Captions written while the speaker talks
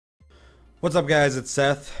What's up, guys? It's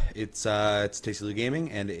Seth. It's Tasty Lou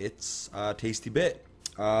Gaming, and it's Tasty Bit.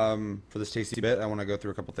 For this Tasty Bit, I want to go through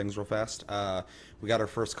a couple things real fast. We got our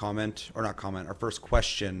first comment, or not comment, our first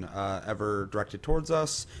question ever directed towards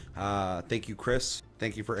us. Thank you, Chris.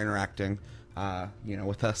 Thank you for interacting,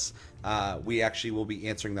 with us. We actually will be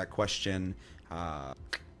answering that question probably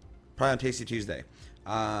on Tasty Tuesday.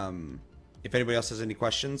 If anybody else has any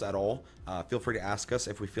questions at all, feel free to ask us.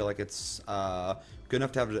 If we feel like it's good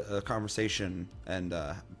enough to have a conversation and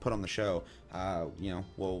put on the show,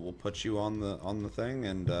 we'll put you on the thing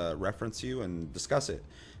and reference you and discuss it.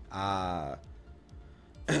 As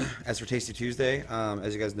for Tasty Tuesday,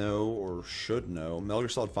 as you guys know or should know, Metal Gear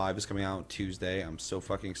Solid 5 is coming out Tuesday. I'm so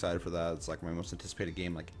fucking excited for that. It's like my most anticipated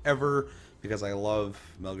game like ever because I love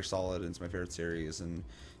Metal Gear Solid and it's my favorite series. And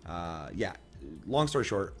yeah. Long story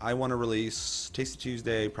short, I want to release Tasty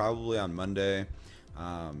Tuesday probably on Monday.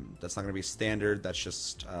 That's not going to be standard. That's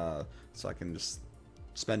just so I can just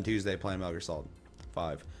spend Tuesday playing Metal Gear Solid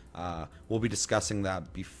 5. We'll be discussing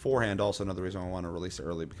that beforehand. Also, another reason I want to release it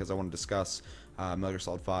early because I want to discuss Metal Gear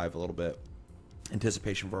Solid 5 a little bit.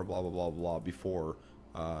 Anticipation for blah, blah, blah, blah before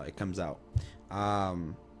it comes out.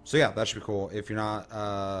 So yeah, that should be cool. If you're not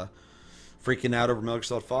freaking out over Metal Gear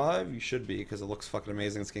Solid 5, you should be, because it looks fucking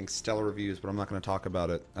amazing. It's getting stellar reviews, but I'm not going to talk about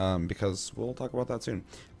it because we'll talk about that soon.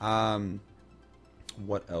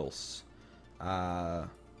 What else? As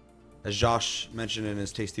Josh mentioned in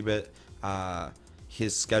his Tasty Bit,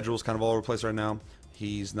 his schedule's kind of all over the place right now.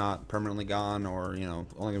 He's not permanently gone, or only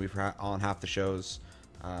going to be on half the shows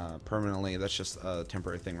permanently. That's just a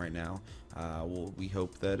temporary thing right now. We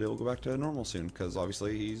hope that it'll go back to normal soon, because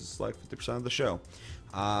obviously he's like 50% of the show.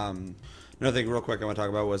 Another thing real quick I want to talk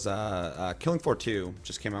about was Killing Floor 2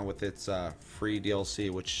 just came out with its free DLC,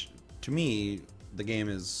 which to me, the game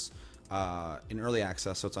is in early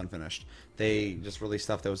access, so it's unfinished. They just released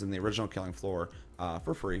stuff that was in the original Killing Floor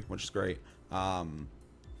for free, which is great,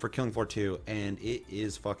 for Killing Floor 2, and it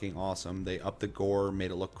is fucking awesome. They upped the gore, made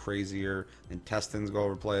it look crazier, intestines go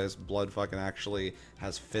over the place, blood fucking actually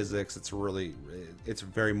has physics. It's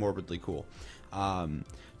very morbidly cool.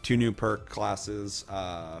 2 new perk classes,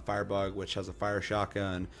 Firebug, which has a fire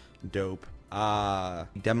shotgun, dope.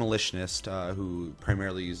 Demolitionist, who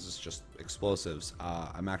primarily uses just explosives.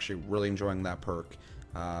 I'm actually really enjoying that perk,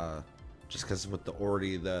 just because with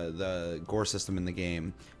the gore system in the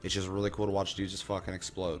game, it's just really cool to watch dudes just fucking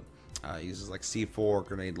explode. He uses like C4,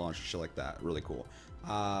 grenade launcher, shit like that. Really cool.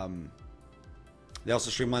 They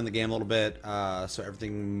also streamlined the game a little bit, so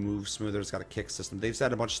everything moves smoother. It's got a kick system. They've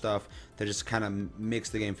said a bunch of stuff that just kind of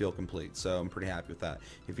makes the game feel complete, so I'm pretty happy with that.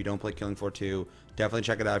 If you don't play Killing Floor 2, definitely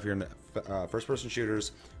check it out if you're into first-person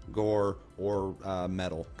shooters, gore, or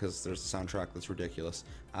metal, because there's a soundtrack that's ridiculous.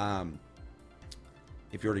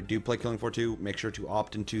 If you already do play Killing Floor 2, make sure to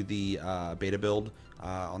opt into the beta build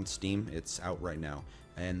on Steam. It's out right now.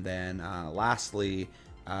 And then lastly,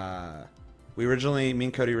 me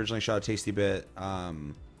and Cody originally shot a Tasty Bit.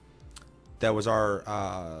 That was our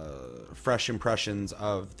fresh impressions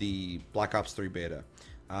of the Black Ops 3 beta.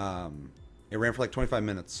 It ran for like 25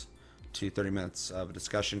 minutes to 30 minutes of a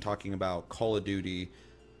discussion talking about Call of Duty,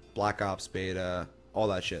 Black Ops beta, all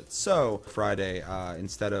that shit. So Friday,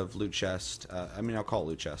 instead of loot chest, I'll call it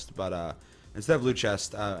loot chest, but instead of loot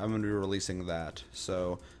chest, I'm going to be releasing that.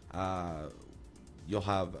 So you'll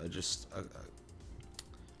have just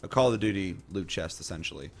a Call of Duty loot chest,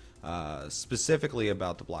 essentially, specifically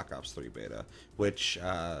about the Black Ops 3 beta, which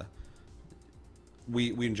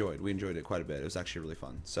we enjoyed. We enjoyed it quite a bit. It was actually really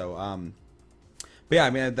fun. So, but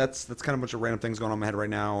yeah, that's kind of a bunch of random things going on in my head right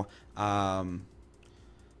now.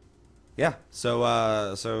 Yeah.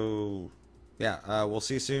 So yeah, we'll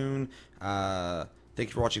see you soon. Thank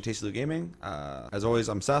you for watching Tasty Lou Gaming. As always,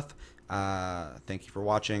 I'm Seth. Thank you for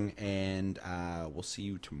watching, and we'll see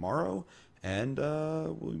you tomorrow. And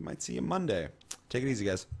we might see you Monday. Take it easy,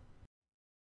 guys.